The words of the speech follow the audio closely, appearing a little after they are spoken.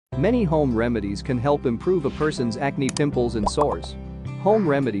Many home remedies can help improve a person's acne, pimples and sores. Home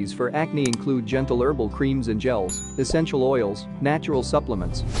remedies for acne include gentle herbal creams and gels, essential oils, natural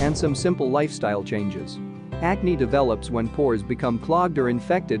supplements, and some simple lifestyle changes. Acne develops when pores become clogged or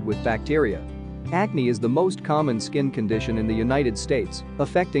infected with bacteria. Acne is the most common skin condition in the United States,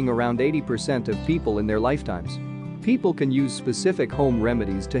 affecting around 80% of people in their lifetimes. People can use specific home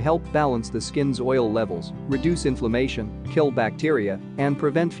remedies to help balance the skin's oil levels, reduce inflammation, kill bacteria, and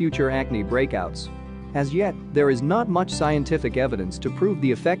prevent future acne breakouts. As yet, there is not much scientific evidence to prove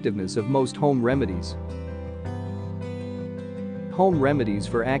the effectiveness of most home remedies. Home remedies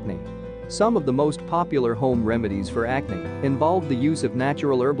for acne. Some of the most popular home remedies for acne involve the use of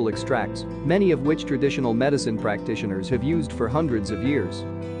natural herbal extracts, many of which traditional medicine practitioners have used for hundreds of years.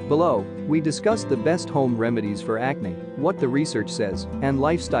 Below, we discuss the best home remedies for acne, what the research says, and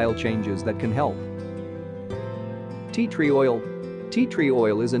lifestyle changes that can help. Tea tree oil. Tea tree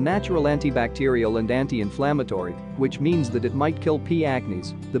oil is a natural antibacterial and anti-inflammatory, which means that it might kill P.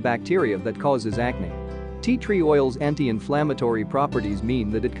 acnes, the bacteria that causes acne. Tea tree oil's anti-inflammatory properties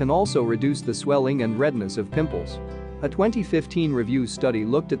mean that it can also reduce the swelling and redness of pimples. A 2015 review study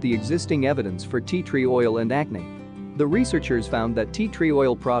looked at the existing evidence for tea tree oil and acne. The researchers found that tea tree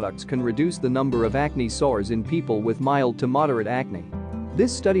oil products can reduce the number of acne sores in people with mild to moderate acne.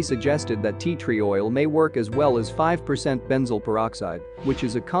 This study suggested that tea tree oil may work as well as 5% benzoyl peroxide, which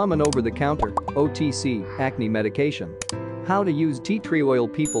is a common over-the-counter (OTC) acne medication. How to use tea tree oil.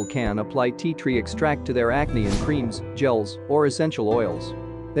 People can apply tea tree extract to their acne in creams, gels, or essential oils.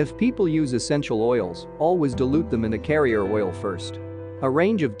 If people use essential oils, always dilute them in a carrier oil first. A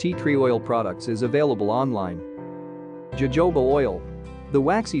range of tea tree oil products is available online. Jojoba oil. The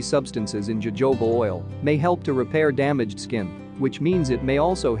waxy substances in jojoba oil may help to repair damaged skin, which means it may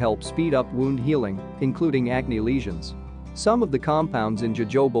also help speed up wound healing, including acne lesions. Some of the compounds in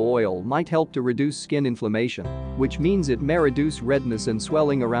jojoba oil might help to reduce skin inflammation, which means it may reduce redness and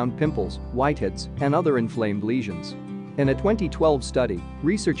swelling around pimples, whiteheads, and other inflamed lesions. In a 2012 study,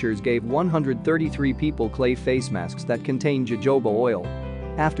 researchers gave 133 people clay face masks that contain jojoba oil.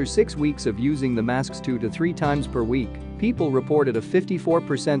 After 6 weeks of using the masks 2 to 3 times per week, people reported a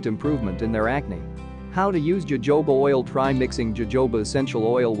 54% improvement in their acne. How to use jojoba oil. Try mixing jojoba essential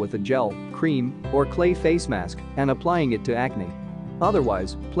oil with a gel, cream, or clay face mask and applying it to acne.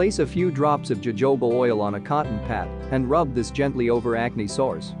 Otherwise, place a few drops of jojoba oil on a cotton pad and rub this gently over acne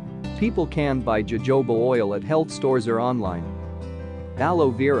sores. People can buy jojoba oil at health stores or online. Aloe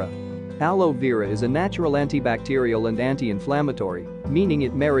vera. Aloe vera is a natural antibacterial and anti-inflammatory, meaning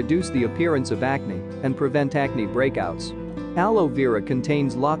it may reduce the appearance of acne and prevent acne breakouts. Aloe vera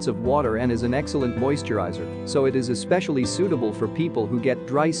contains lots of water and is an excellent moisturizer, so it is especially suitable for people who get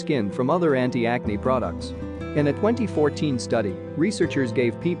dry skin from other anti-acne products. In a 2014 study, researchers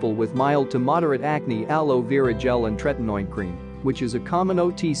gave people with mild to moderate acne aloe vera gel and tretinoin cream, which is a common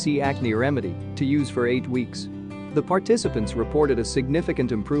OTC acne remedy, to use for 8 weeks. The participants reported a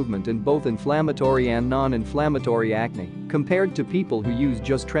significant improvement in both inflammatory and non-inflammatory acne compared to people who use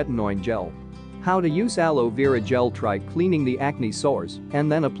just tretinoin gel. How to use aloe vera gel. Try cleaning the acne sores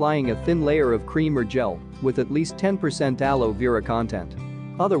and then applying a thin layer of cream or gel with at least 10% aloe vera content.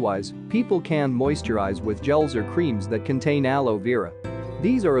 Otherwise, people can moisturize with gels or creams that contain aloe vera.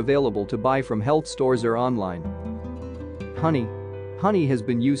 These are available to buy from health stores or online. Honey. Honey has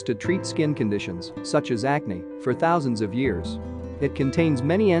been used to treat skin conditions, such as acne, for thousands of years. It contains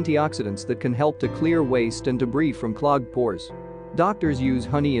many antioxidants that can help to clear waste and debris from clogged pores. Doctors use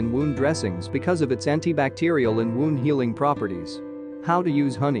honey in wound dressings because of its antibacterial and wound healing properties. How to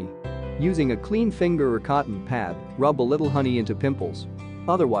use honey. Using a clean finger or cotton pad, rub a little honey into pimples.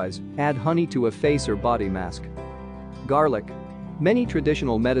 Otherwise, add honey to a face or body mask. Garlic. Many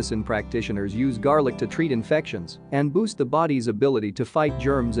traditional medicine practitioners use garlic to treat infections and boost the body's ability to fight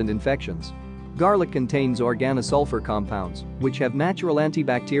germs and infections. Garlic contains organosulfur compounds, which have natural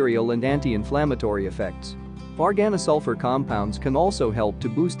antibacterial and anti-inflammatory effects. Organosulfur compounds can also help to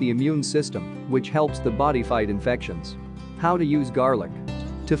boost the immune system, which helps the body fight infections. How to use garlic.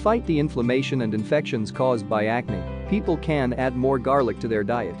 To fight the inflammation and infections caused by acne, people can add more garlic to their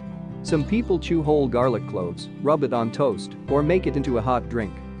diet. Some people chew whole garlic cloves, rub it on toast, or make it into a hot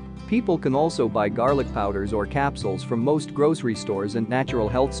drink. People can also buy garlic powders or capsules from most grocery stores and natural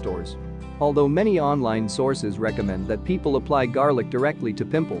health stores. Although many online sources recommend that people apply garlic directly to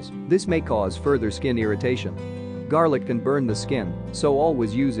pimples, this may cause further skin irritation. Garlic can burn the skin, so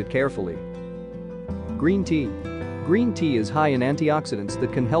always use it carefully. Green tea. Green tea is high in antioxidants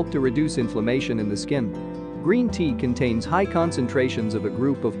that can help to reduce inflammation in the skin. Green tea contains high concentrations of a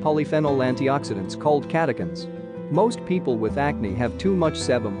group of polyphenol antioxidants called catechins. Most people with acne have too much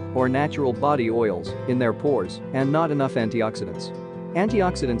sebum, or natural body oils, in their pores and not enough antioxidants.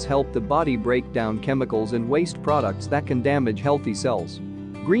 Antioxidants help the body break down chemicals and waste products that can damage healthy cells.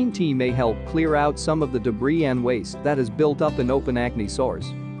 Green tea may help clear out some of the debris and waste that is built up in open acne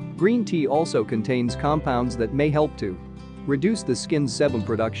sores. Green tea also contains compounds that may help to reduce the skin's sebum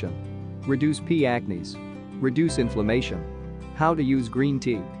production, reduce P. acnes, reduce inflammation. How to use green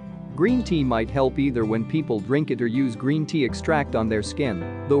tea? Green tea might help either when people drink it or use green tea extract on their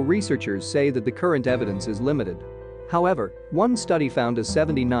skin, though researchers say that the current evidence is limited. However, one study found a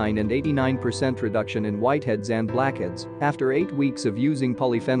 79 and 89% reduction in whiteheads and blackheads after 8 weeks of using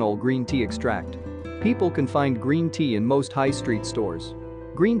polyphenol green tea extract. People can find green tea in most high street stores.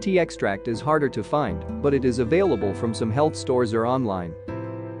 Green tea extract is harder to find, but it is available from some health stores or online.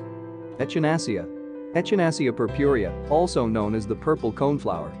 Echinacea. Echinacea purpurea, also known as the purple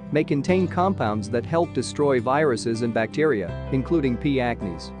coneflower, may contain compounds that help destroy viruses and bacteria, including P.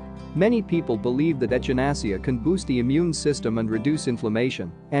 acnes. Many people believe that echinacea can boost the immune system and reduce inflammation,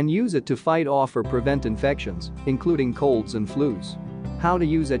 and use it to fight off or prevent infections, including colds and flus. How to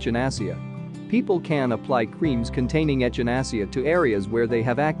use echinacea? People can apply creams containing echinacea to areas where they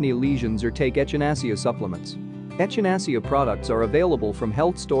have acne lesions or take echinacea supplements. Echinacea products are available from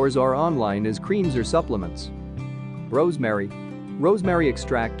health stores or online as creams or supplements. Rosemary. Rosemary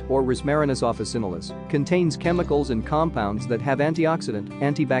extract, or Rosmarinus officinalis, contains chemicals and compounds that have antioxidant,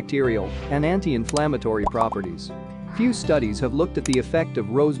 antibacterial, and anti-inflammatory properties. Few studies have looked at the effect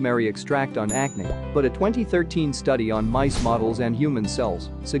of rosemary extract on acne, but a 2013 study on mice models and human cells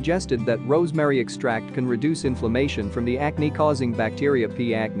suggested that rosemary extract can reduce inflammation from the acne-causing bacteria P.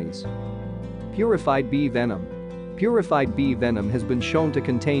 acnes. Purified bee venom. Purified bee venom has been shown to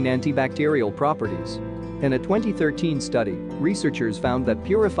contain antibacterial properties. In a 2013 study, researchers found that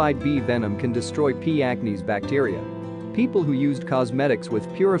purified bee venom can destroy P. acnes bacteria. People who used cosmetics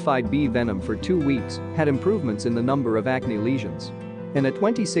with purified bee venom for 2 weeks had improvements in the number of acne lesions. In a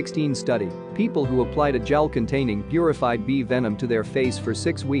 2016 study, people who applied a gel containing purified bee venom to their face for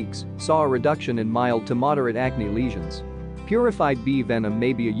 6 weeks saw a reduction in mild to moderate acne lesions. Purified bee venom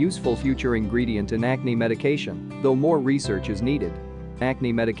may be a useful future ingredient in acne medication, though more research is needed.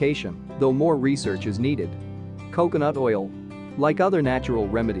 Acne medication, though more research is needed. Coconut oil. Like other natural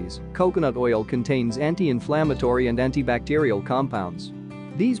remedies, coconut oil contains anti-inflammatory and antibacterial compounds.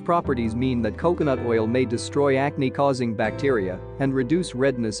 These properties mean that coconut oil may destroy acne-causing bacteria and reduce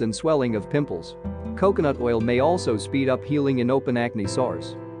redness and swelling of pimples. Coconut oil may also speed up healing in open acne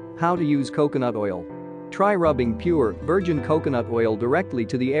sores. How to use coconut oil? Try rubbing pure, virgin coconut oil directly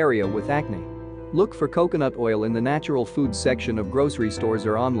to the area with acne. Look for coconut oil in the natural foods section of grocery stores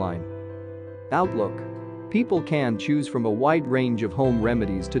or online. Outlook. People can choose from a wide range of home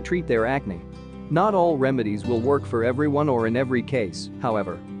remedies to treat their acne. Not all remedies will work for everyone or in every case,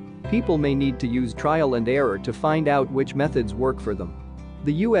 however. People may need to use trial and error to find out which methods work for them.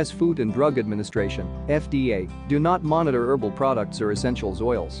 The U.S. Food and Drug Administration, FDA, do not monitor herbal products or essentials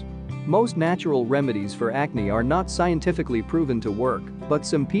oils. Most natural remedies for acne are not scientifically proven to work, but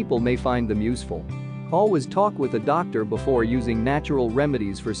some people may find them useful. Always talk with a doctor before using natural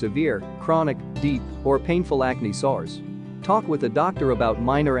remedies for severe, chronic, deep, or painful acne sores. Talk with a doctor about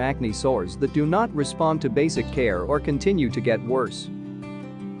minor acne sores that do not respond to basic care or continue to get worse.